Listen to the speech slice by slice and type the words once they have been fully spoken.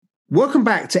Welcome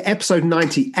back to episode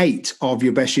 98 of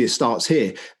Your Best Year Starts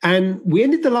Here. And we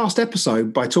ended the last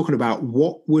episode by talking about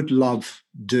what would love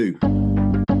do.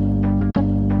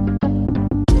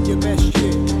 Your best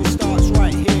year, it starts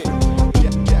right here.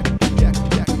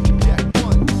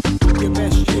 Your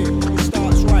best year, it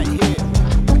starts right here.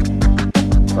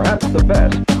 Perhaps the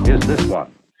best is this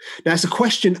one. Now, it's a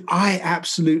question I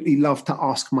absolutely love to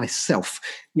ask myself.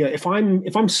 You know, if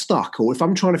I'm stuck or if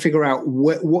I'm trying to figure out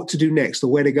what to do next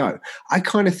or where to go, I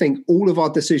kind of think all of our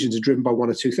decisions are driven by one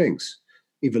or two things,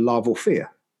 either love or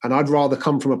fear. And I'd rather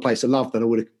come from a place of love than I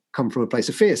would have come from a place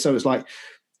of fear. So it's like,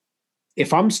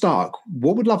 if I'm stuck,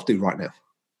 what would love do right now?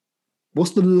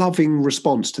 What's the loving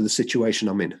response to the situation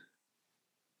I'm in?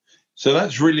 So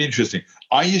that's really interesting.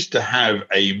 I used to have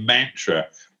a mantra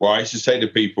where I used to say to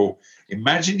people,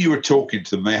 imagine you were talking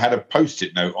to them, they had a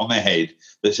Post-it note on their head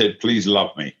that said, please love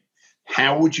me.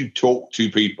 How would you talk to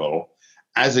people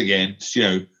as against,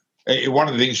 one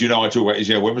of the things, I talk about is,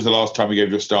 when was the last time you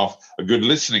gave your staff a good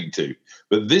listening to?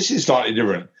 But this is slightly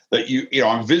different, that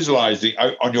I'm visualizing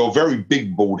on your very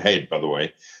big bald head, by the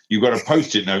way, you've got a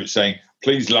Post-it note saying,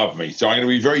 please love me. So I'm going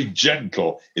to be very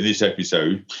gentle in this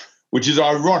episode, which is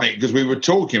ironic because we were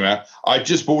talking about, I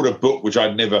just bought a book which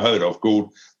I'd never heard of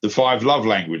called The 5 Love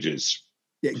Languages.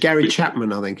 Yeah, Gary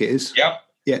Chapman, I think it is. Yep.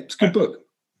 Yeah, it's a good book.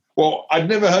 Well, I'd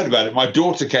never heard about it. My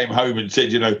daughter came home and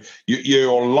said,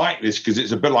 you're like this because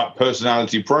it's a bit like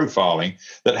personality profiling,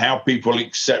 that how people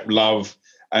accept love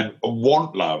and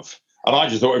want love. And I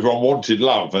just thought everyone wanted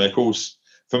love. And of course,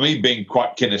 for me being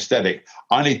quite kinesthetic,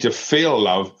 I need to feel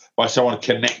love by someone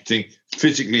connecting,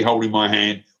 physically holding my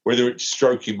hand, whether it's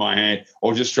stroking my hand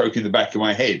or just stroking the back of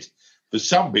my head. For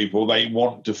some people, they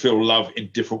want to feel love in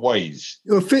different ways.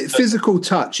 Well, physical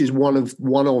touch is one of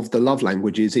the love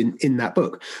languages in that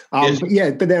book.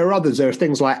 Yes. But there are others. There are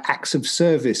things like acts of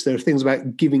service. There are things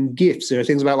about giving gifts. There are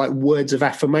things about like words of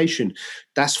affirmation.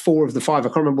 That's 4 of the 5. I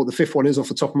can't remember what the 5th one is off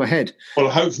the top of my head. Well,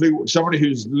 hopefully somebody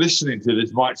who's listening to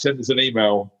this might send us an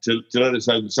email to let us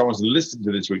know that someone's listened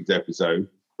to this week's episode,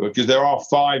 because there are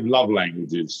 5 love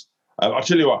languages. I'll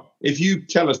tell you what, if you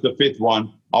tell us the 5th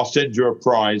one, I'll send you a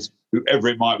prize, whoever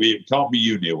it might be. It can't be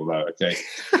you, Neil, though, okay?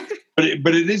 But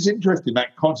it is interesting,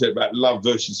 that concept about love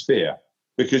versus fear,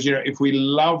 because, if we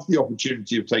love the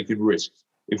opportunity of taking risks,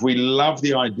 if we love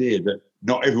the idea that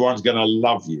not everyone's going to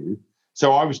love you.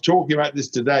 So I was talking about this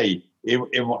today in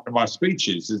one of my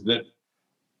speeches, is that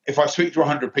if I speak to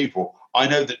 100 people, I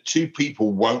know that 2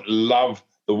 people won't love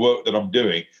the work that I'm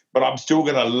doing, but I'm still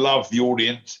going to love the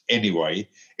audience anyway,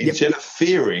 instead of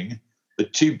fearing the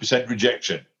 2%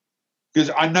 rejection. Because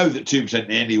I know that 2%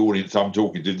 in any audience I'm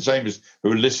talking to, the same as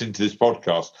who are listening to this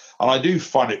podcast. And I do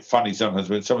find it funny sometimes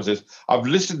when someone says, I've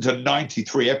listened to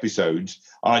 93 episodes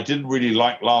and I didn't really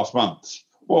like last month's.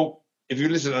 Well, if you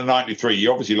listen to 93,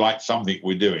 you obviously like something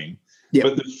we're doing. Yep.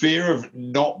 But the fear of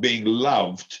not being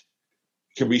loved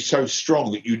can be so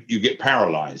strong that you get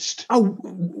paralyzed. Oh,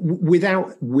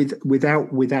 without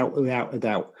a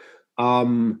doubt.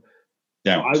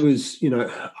 I was,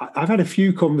 I've had a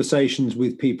few conversations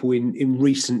with people in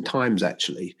recent times,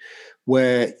 actually,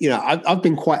 where, I've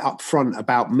been quite upfront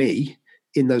about me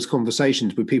in those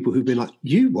conversations with people who've been like,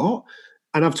 you what?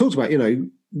 And I've talked about,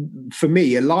 for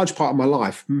me, a large part of my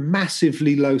life,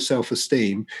 massively low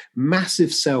self-esteem,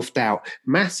 massive self-doubt,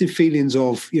 massive feelings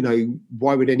of,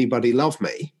 why would anybody love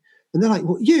me? And they're like,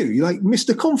 well, you're like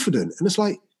Mr. Confident. And it's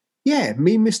like, yeah,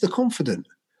 me, Mr. Confident.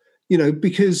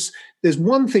 Because there's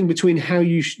one thing there's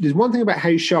one thing about how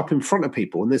you show up in front of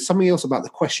people, and there's something else about the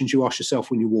questions you ask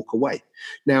yourself when you walk away.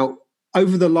 Now,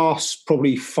 over the last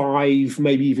probably 5,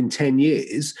 maybe even 10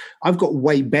 years, I've got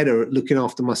way better at looking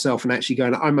after myself and actually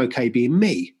going, I'm okay being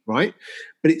me, right?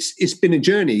 But it's been a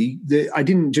journey that I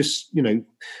didn't just,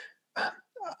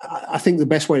 I think the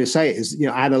best way to say it is,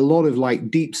 I had a lot of like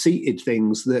deep-seated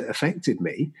things that affected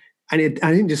me. And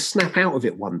I didn't just snap out of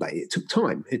it one day. It took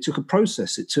time. It took a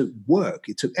process. It took work.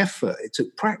 It took effort. It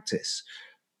took practice.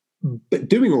 But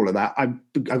doing all of that, I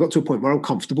got to a point where I'm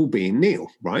comfortable being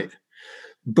Neil, right?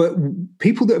 But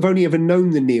people that have only ever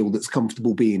known the Neil that's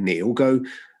comfortable being Neil go,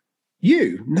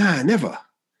 nah, never.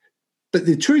 But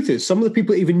the truth is, some of the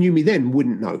people that even knew me then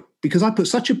wouldn't know, because I put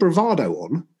such a bravado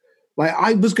on. Like,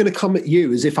 I was going to come at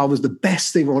you as if I was the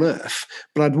best thing on earth,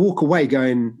 but I'd walk away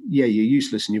going, yeah, you're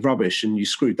useless and you're rubbish and you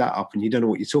screwed that up and you don't know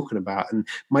what you're talking about. And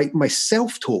my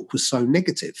self-talk was so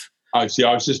negative. I see.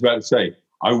 I was just about to say,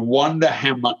 I wonder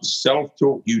how much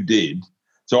self-talk you did.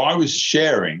 So I was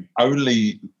sharing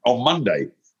only on Monday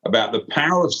about the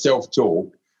power of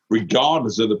self-talk,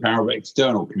 regardless of the power of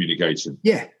external communication.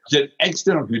 Yeah. So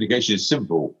external communication is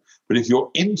simple. But if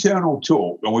your internal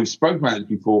talk, and we've spoken about this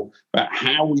before, about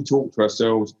how we talk to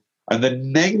ourselves And the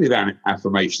negative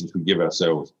affirmations we give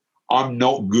ourselves, I'm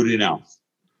not good enough.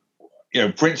 You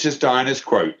know, Princess Diana's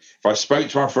quote, if I spoke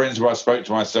to my friends or I spoke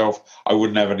to myself, I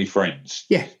wouldn't have any friends.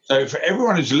 Yeah. So for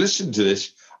everyone who's listened to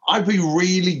this, I'd be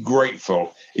really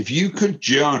grateful if you could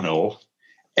journal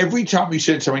every time you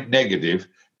said something negative,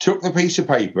 took the piece of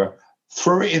paper,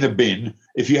 threw it in the bin.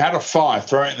 If you had a fire,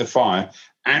 throw it in the fire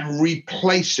and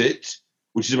replace it,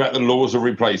 which is about the laws of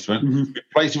replacement,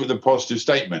 replace it with a positive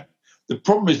statement. The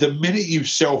problem is the minute you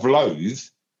self-loathe,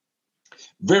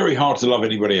 very hard to love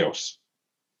anybody else.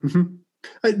 Mm-hmm.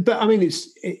 But I mean,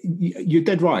 you're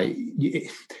dead right.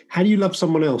 How do you love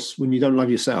someone else when you don't love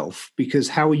yourself? Because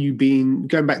how are you being,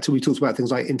 going back to, we talked about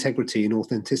things like integrity and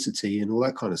authenticity and all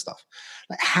that kind of stuff.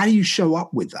 Like, how do you show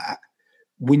up with that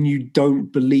when you don't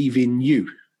believe in you?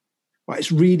 Right?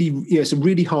 It's really, it's a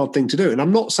really hard thing to do. And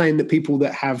I'm not saying that people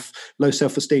that have low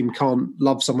self-esteem can't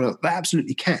love someone else. They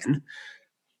absolutely can.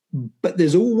 But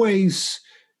there's always,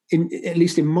 at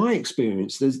least in my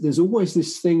experience, there's always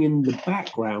this thing in the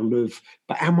background of,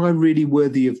 but am I really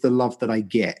worthy of the love that I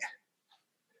get?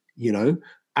 You know?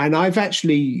 And I've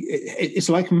actually, it's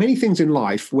like many things in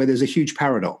life where there's a huge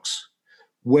paradox,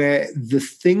 where the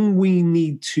thing we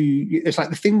need to, it's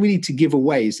like the thing we need to give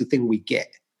away is the thing we get.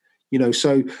 You know,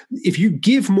 so if you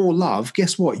give more love,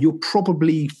 guess what? You'll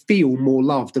probably feel more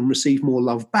love than receive more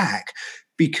love back,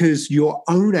 because your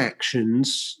own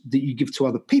actions that you give to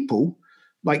other people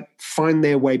like find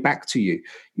their way back to you.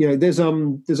 You know, there's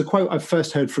a quote I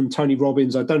first heard from Tony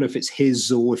Robbins. I don't know if it's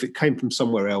his or if it came from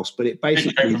somewhere else, but it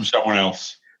basically came from someone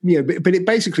else. Yeah, but it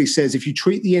basically says if you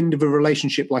treat the end of a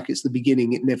relationship like it's the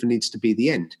beginning, it never needs to be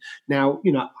the end. Now,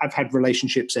 you know, I've had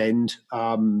relationships end,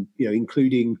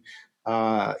 including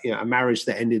a marriage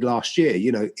that ended last year.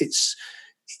 You know,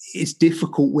 it's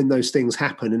difficult when those things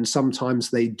happen, and sometimes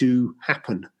they do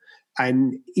happen.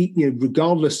 And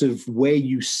regardless of where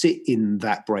you sit in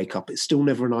that breakup, it's still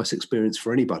never a nice experience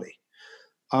for anybody.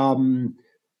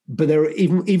 But there are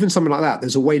even something like that.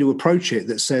 There's a way to approach it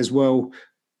that says, well,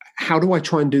 how do I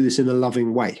try and do this in a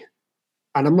loving way?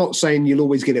 And I'm not saying you'll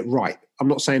always get it right. I'm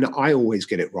not saying that I always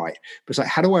get it right. But it's like,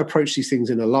 how do I approach these things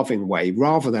in a loving way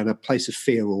rather than a place of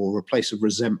fear or a place of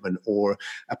resentment or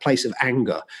a place of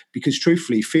anger? Because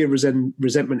truthfully, fear,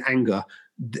 resentment, anger,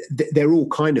 they're all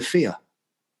kind of fear.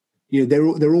 You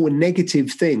know, they're all a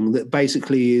negative thing that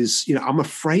basically is, you know, I'm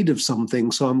afraid of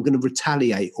something, so I'm going to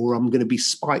retaliate, or I'm going to be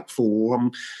spiteful,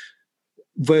 or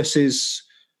versus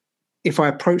if I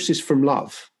approach this from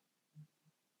love,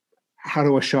 how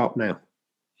do I show up now?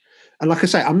 And like I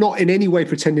say, I'm not in any way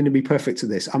pretending to be perfect to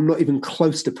this. I'm not even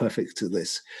close to perfect to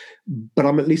this, but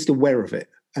I'm at least aware of it.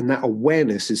 And that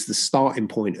awareness is the starting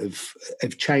point of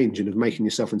change and of making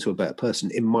yourself into a better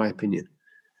person, in my opinion.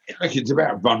 Like, it's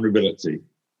about vulnerability.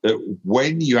 That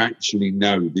when you actually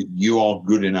know that you are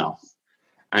good enough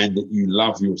and that you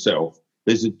love yourself,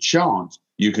 there's a chance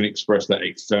you can express that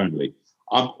externally.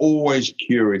 I'm always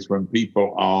curious when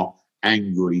people are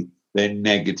angry, they're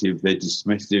negative, they're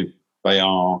dismissive, they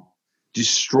are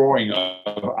destroying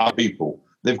other people.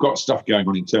 They've got stuff going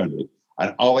on internally.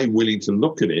 And are they willing to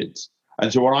look at it?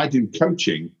 And so when I do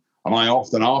coaching, and I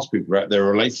often ask people about their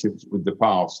relationships with the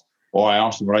past, or I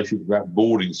ask them relationships about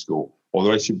boarding school or the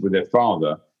relationship with their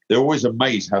father, they're always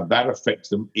amazed how that affects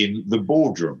them in the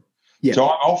boardroom. Yeah. So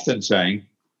I'm often saying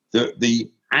that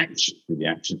the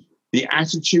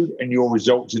attitude and your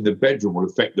results in the bedroom will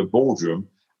affect the boardroom,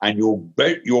 and your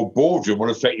boardroom will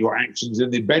affect your actions in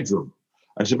the bedroom.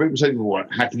 And so people say, well,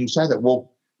 how can you say that?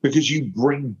 Well, because you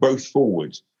bring both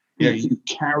forward. You know, you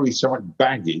carry so much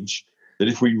baggage that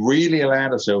if we really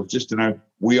allowed ourselves just to know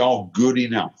we are good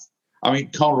enough. I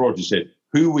mean, Carl Rogers said,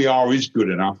 who we are is good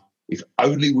enough if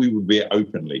only we would be it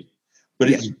openly. But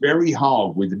it's very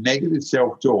hard with negative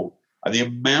self-talk and the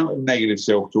amount of negative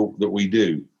self-talk that we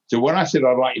do. So when I said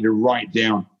I'd like you to write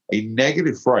down a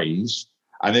negative phrase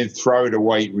and then throw it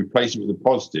away, replace it with a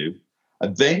positive,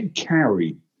 and then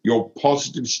carry your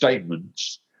positive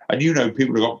statements. And you know,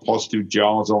 people have got positive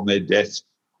jars on their desk,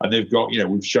 and they've got,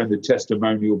 we've shown the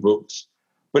testimonial books.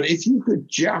 But if you could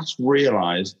just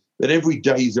realize that every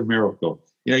day is a miracle.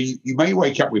 You may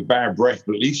wake up with bad breath,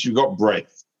 but at least you've got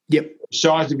breath. Yep. The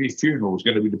size of your funeral is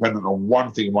going to be dependent on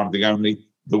one thing only,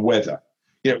 the weather.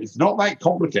 It's not that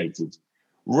complicated.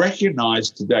 Recognize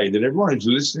today that everyone who's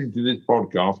listening to this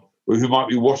podcast, or who might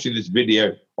be watching this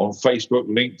video on Facebook,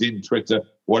 LinkedIn, Twitter,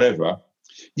 whatever,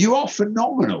 you are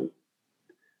phenomenal.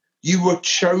 You were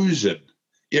chosen.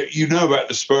 You know about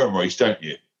the sperm race, don't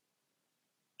you?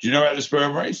 Do you know about the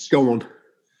sperm race? Go on.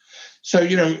 So,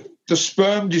 the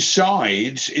sperm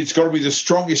decides it's got to be the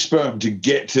strongest sperm to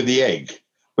get to the egg.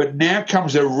 But now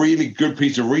comes a really good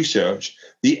piece of research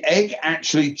the egg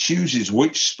actually chooses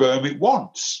which sperm it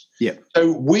wants. Yeah.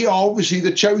 So we are obviously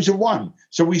the chosen one.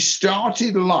 So we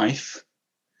started life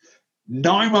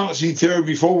 9 months in theory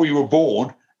before we were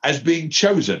born as being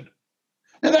chosen.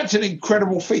 Now, that's an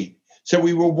incredible feat. So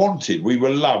we were wanted, we were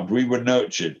loved, we were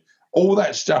nurtured, all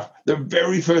that stuff the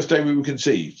very first day we were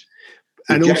conceived.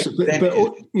 And also,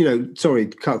 but you know, sorry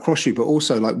to cut across you, but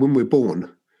also like when we're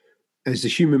born, as a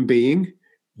human being,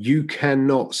 you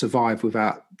cannot survive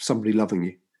without somebody loving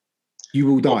you. You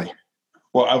will die.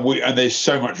 Well, and there's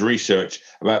so much research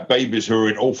about babies who are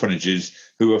in orphanages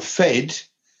who are fed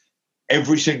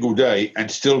every single day and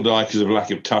still die because of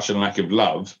lack of touch and lack of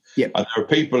love. Yep. And there are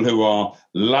people who are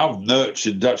loved,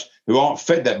 nurtured, who aren't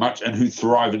fed that much and who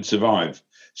thrive and survive.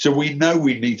 So we know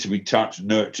we need to be touched,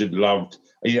 nurtured, loved.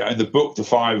 You know, in the book, the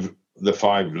five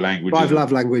languages. 5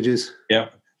 love languages. Yeah.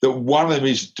 That one of them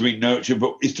is to be nurtured,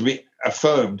 but is to be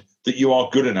affirmed that you are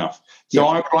good enough. So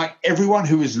I would like everyone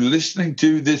who is listening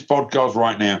to this podcast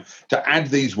right now to add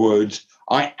these words: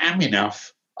 I am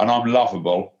enough, and I'm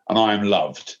lovable, and I am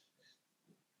loved.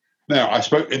 Now, I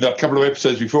spoke in a couple of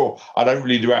episodes before, I don't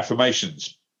really do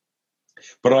affirmations.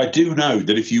 But I do know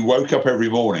that if you woke up every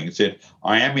morning and said,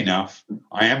 I am enough,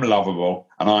 I am lovable,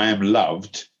 and I am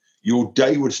loved, your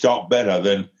day would start better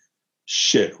than,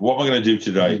 shit, what am I going to do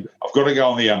today? I've got to go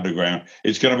on the underground.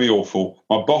 It's going to be awful.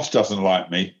 My boss doesn't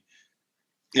like me.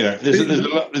 You know,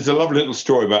 there's a lovely little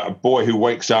story about a boy who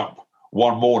wakes up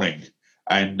one morning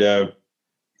and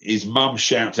his mum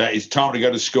shouts out, it's time to go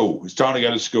to school. It's time to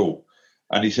go to school.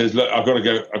 And he says, look, I've got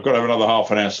to have another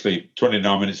half an hour sleep.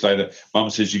 29 minutes later, Mum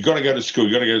says, you've got to go to school.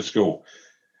 You've got to go to school.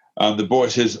 And the boy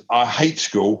says, I hate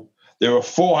school. There are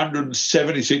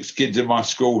 476 kids in my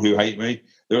school who hate me.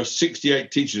 There are 68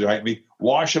 teachers who hate me.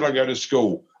 Why should I go to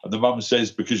school? And the mum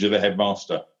says, because you're the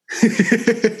headmaster.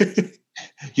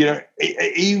 You know,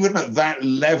 even at that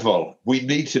level, we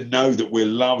need to know that we're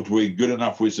loved, we're good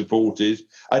enough, we're supported.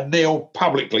 And Neil,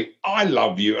 publicly, I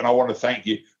love you, and I want to thank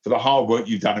you for the hard work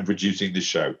you've done in producing this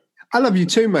show. I love you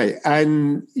too, mate.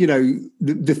 And you know,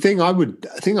 the thing I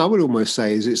would almost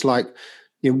say is, it's like,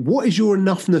 you know, what is your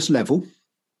enoughness level,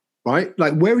 right?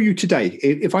 Like, where are you today?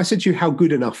 If I said to you, how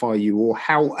good enough are you, or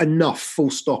how enough,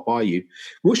 full stop, are you?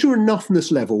 What's your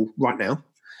enoughness level right now?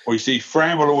 Well, you see,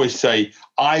 Fran will always say,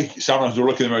 I sometimes will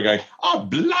look at them and go, I'm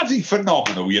bloody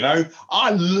phenomenal, you know? I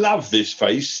love this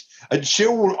face. And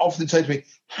she'll often say to me,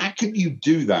 how can you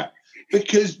do that?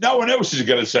 Because no one else is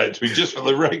going to say it to me, just for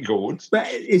the record. But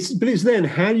it's then,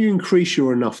 how do you increase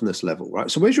your enoughness level,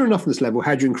 right? So where's your enoughness level?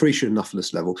 How do you increase your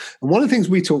enoughness level? And one of the things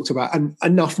we talked about, and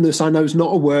enoughness, I know, is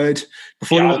not a word.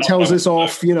 Before anyone tells us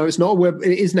off, you know, it's not a word.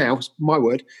 It is now. It's my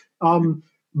word.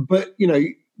 But, you know,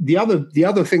 the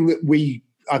other thing that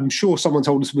I'm sure someone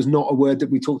told us was not a word that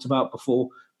we talked about before,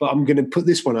 but I'm going to put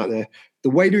this one out there. The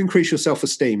way to increase your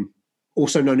self-esteem,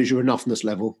 also known as your enoughness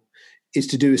level, is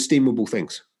to do esteemable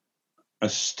things.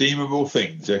 Esteemable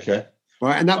things, okay.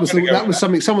 Right, and that was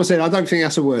something someone said. I don't think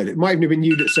that's a word. It might even have been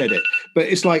you that said it. But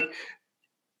it's like,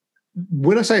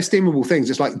 when I say esteemable things,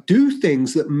 it's like, do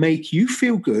things that make you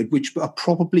feel good, which are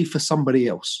probably for somebody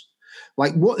else.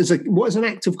 Like, what is an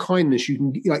act of kindness you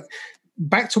can, like,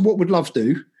 back to what would love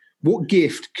do? What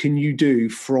gift can you do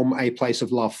from a place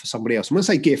of love for somebody else? And when I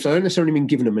say gift, I don't necessarily mean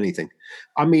giving them anything.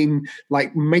 I mean,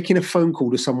 like, making a phone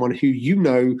call to someone who you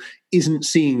know isn't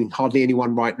seeing hardly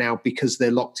anyone right now because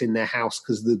they're locked in their house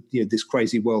because of this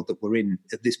crazy world that we're in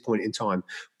at this point in time.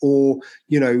 Or,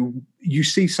 you know, you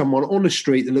see someone on the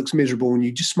street that looks miserable and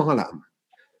you just smile at them.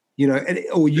 You know,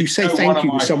 or you say thank you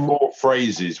to someone. One of my 4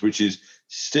 phrases, which is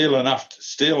steal a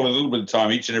little bit of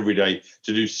time each and every day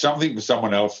to do something for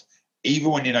someone else,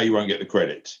 even when you know you won't get the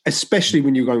credit. Especially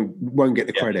when you won't get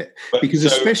the credit. Because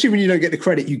especially when you don't get the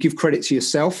credit, you give credit to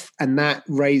yourself, and that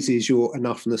raises your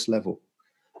enoughness level.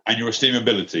 And your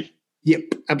esteemability.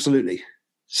 Yep, absolutely.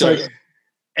 So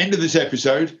end of this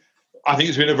episode. I think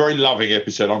it's been a very loving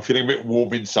episode. I'm feeling a bit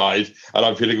warm inside, and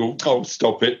I'm feeling, oh,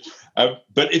 stop it.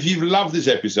 But if you've loved this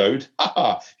episode,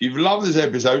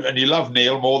 and you love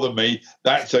Neil more than me,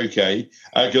 that's okay,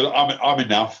 because I'm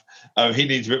enough. He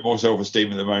needs a bit more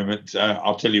self-esteem at the moment.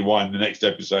 I'll tell you why in the next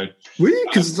episode. Really?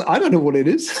 Because I don't know what it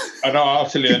is. I know. I'll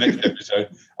tell you in the next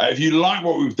episode. If you like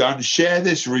what we've done, share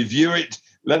this, review it.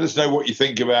 Let us know what you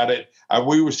think about it. And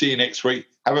we will see you next week.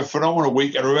 Have a phenomenal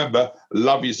week. And remember,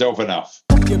 love yourself enough.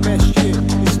 Your best shit.